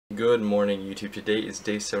Good morning, YouTube. Today is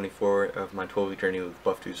day 74 of my 12-week journey with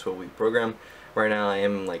Buff Dude's 12-week program. Right now I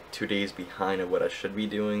am like 2 days behind of what I should be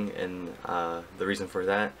doing, and the reason for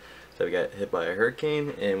that is that we got hit by a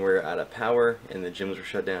hurricane and we're out of power and the gyms were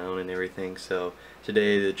shut down and everything. So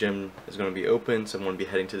today the gym is going to be open, so I'm going to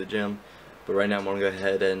be heading to the gym. But right now I'm going to go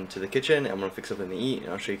ahead into the kitchen. I'm going to fix something to eat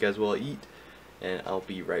and I'll show you guys what I eat, and I'll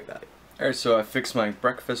be right back. Alright, so I fixed my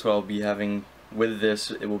breakfast. What I'll be having with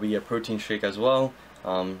this, it will be a protein shake as well.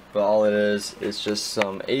 But all it is just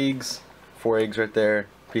some eggs, 4 eggs right there,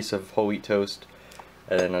 piece of whole wheat toast,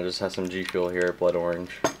 and then I just have some G Fuel here, blood orange,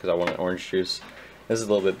 because I want an orange juice. This is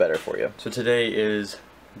a little bit better for you. So today is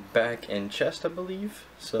back and chest, I believe.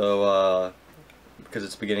 So because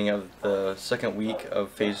it's beginning of the second week of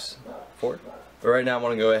phase 4. But right now I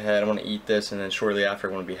want to go ahead, I want to eat this, and then shortly after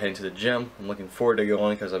I'm going to be heading to the gym. I'm looking forward to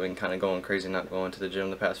going because I've been kind of going crazy not going to the gym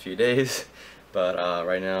the past few days. But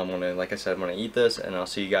right now I'm going to, like I said, I'm going to eat this, and I'll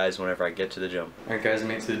see you guys whenever I get to the gym. Alright guys, I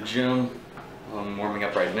made it to the gym. I'm warming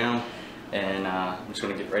up right now, and I'm just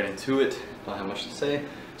going to get right into it. Don't have much to say,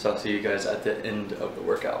 so I'll see you guys at the end of the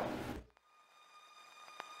workout.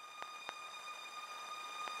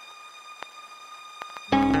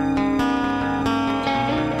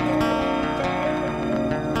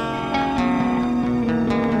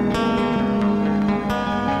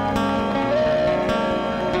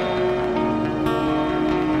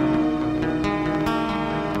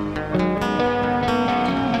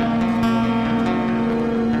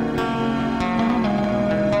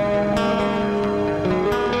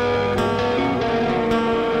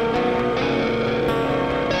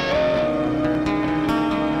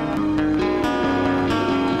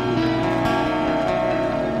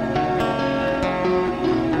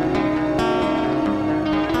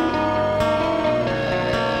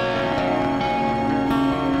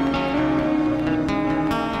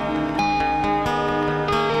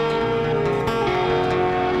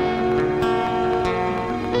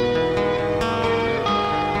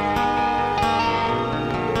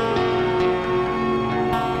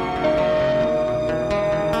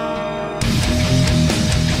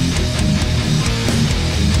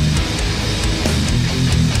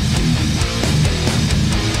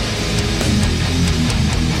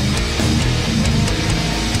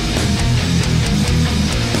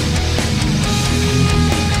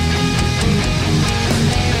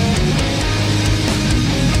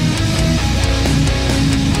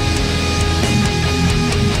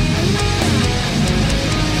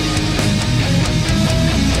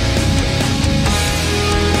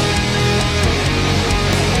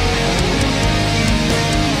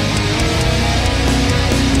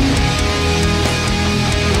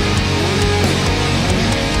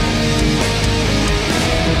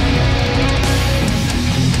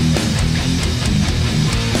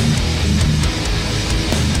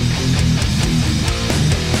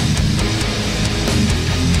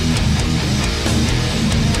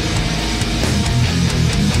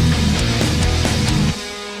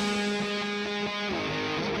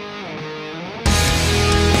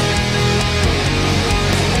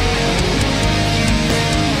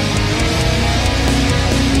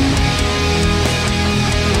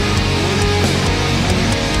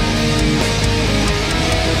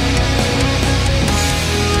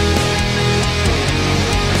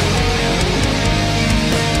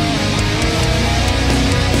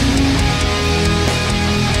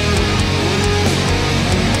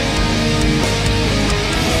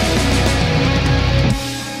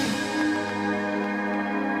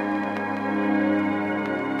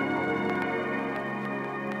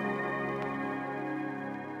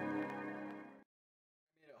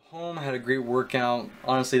 Home, I had a great workout.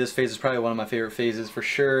 Honestly, this phase is probably one of my favorite phases for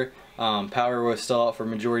sure. Power was still out for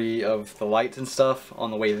majority of the lights and stuff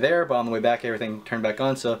on the way there, but on the way back everything turned back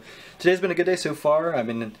on. So today's been a good day so far. I've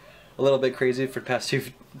been a little bit crazy for the past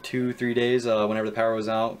 3 days whenever the power was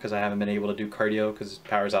out, because I haven't been able to do cardio because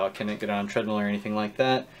power's out. Couldn't get on a treadmill or anything like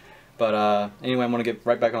that. But anyway, I'm going to get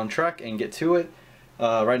right back on track and get to it.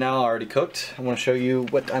 Right now I already cooked. I want to show you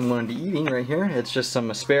what I'm going to be eating right here. It's just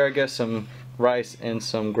some asparagus, some rice, and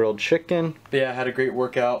some grilled chicken. But yeah, I had a great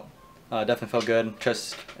workout. Definitely felt good.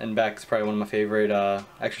 Chest and back is probably one of my favorite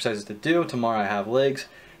exercises to do. Tomorrow I have legs.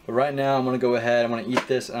 But right now I'm going to go ahead, I'm going to eat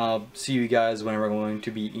this, and I'll see you guys whenever I'm going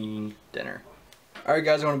to be eating dinner. Alright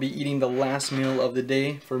guys, I'm going to be eating the last meal of the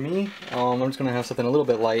day for me. I'm just going to have something a little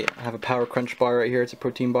bit light. I have a Power Crunch bar right here. It's a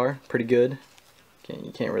protein bar. Pretty good.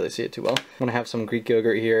 You can't really see it too well. I'm going to have some Greek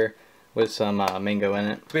yogurt here with some mango in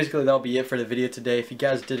it. So basically that'll be it for the video today. If you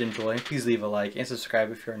guys did enjoy, please leave a like and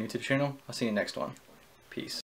subscribe if you're new to the channel. I'll see you next one. Peace.